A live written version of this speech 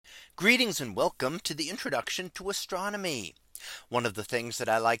Greetings and welcome to the introduction to astronomy. One of the things that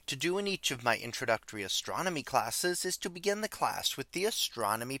I like to do in each of my introductory astronomy classes is to begin the class with the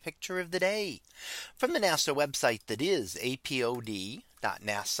astronomy picture of the day from the NASA website, that is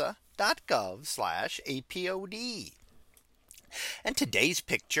apod.nasa.gov/apod. And today's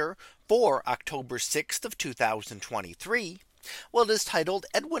picture for October 6th of 2023. Well, it is titled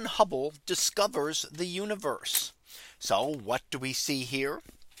Edwin Hubble Discovers the Universe. So what do we see here?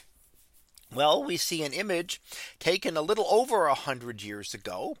 Well, we see an image taken a little over 100 years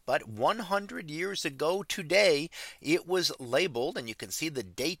ago, but 100 years ago today, it was labeled, and you can see the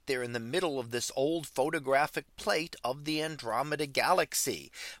date there in the middle of this old photographic plate of the Andromeda Galaxy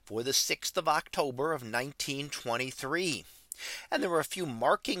for the 6th of October of 1923. And there were a few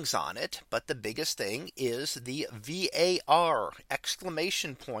markings on it, but the biggest thing is the VAR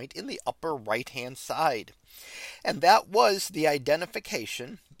exclamation point in the upper right hand side. And that was the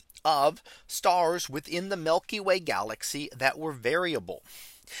identification of stars within the Milky Way galaxy that were variable.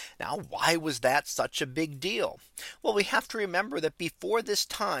 Now, why was that such a big deal? Well, we have to remember that before this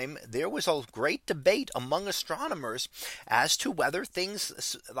time, there was a great debate among astronomers as to whether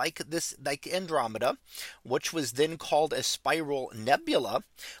things like Andromeda, which was then called a spiral nebula,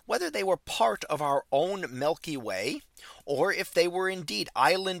 whether they were part of our own Milky Way, or if they were indeed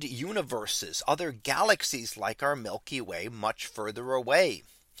island universes, other galaxies like our Milky Way much further away.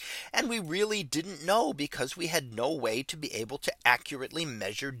 And we really didn't know, because we had no way to be able to accurately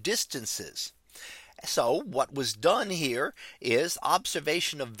measure distances. So what was done here is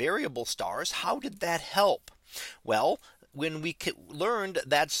observation of variable stars. How did that help? Well, when we learned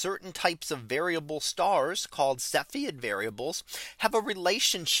that certain types of variable stars called Cepheid variables have a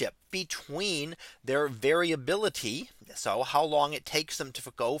relationship between their variability, so how long it takes them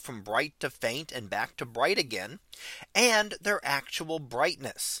to go from bright to faint and back to bright again, and their actual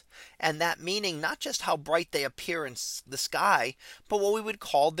brightness. And that meaning not just how bright they appear in the sky, but what we would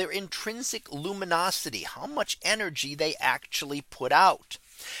call their intrinsic luminosity, how much energy they actually put out.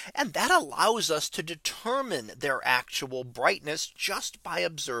 And that allows us to determine their actual brightness just by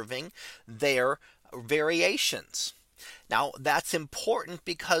observing their variations. Now, that's important,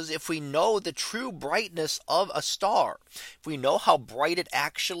 because if we know the true brightness of a star, if we know how bright it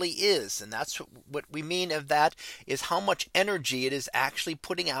actually is, and that's what we mean of that is how much energy it is actually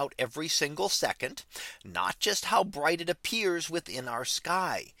putting out every single second, not just how bright it appears within our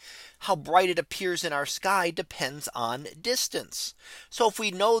sky. How bright it appears in our sky depends on distance. So if we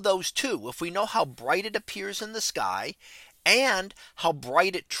know those two, if we know how bright it appears in the sky and how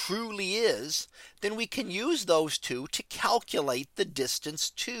bright it truly is, then we can use those two to calculate the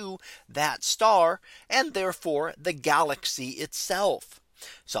distance to that star, and therefore the galaxy itself.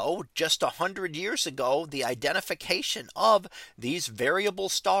 So just 100 years ago, the identification of these variable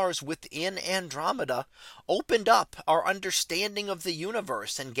stars within Andromeda opened up our understanding of the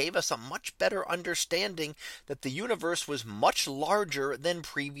universe and gave us a much better understanding that the universe was much larger than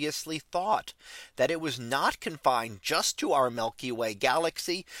previously thought, that it was not confined just to our Milky Way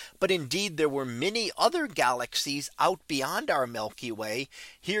galaxy, but indeed there were many other galaxies out beyond our Milky Way,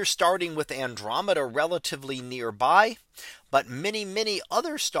 here starting with Andromeda relatively nearby, but many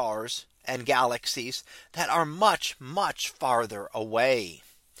other stars and galaxies that are much farther away.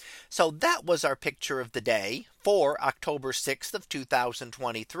 So that was our picture of the day for October 6th of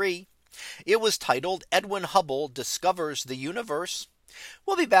 2023. It was titled Edwin Hubble Discovers the Universe.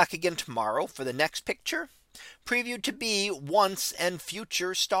 We'll be back again tomorrow for the next picture, previewed to be once and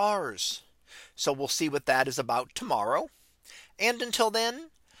future stars. So we'll see what that is about tomorrow. And until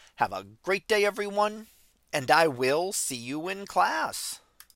then, have a great day, everyone. And I will see you in class.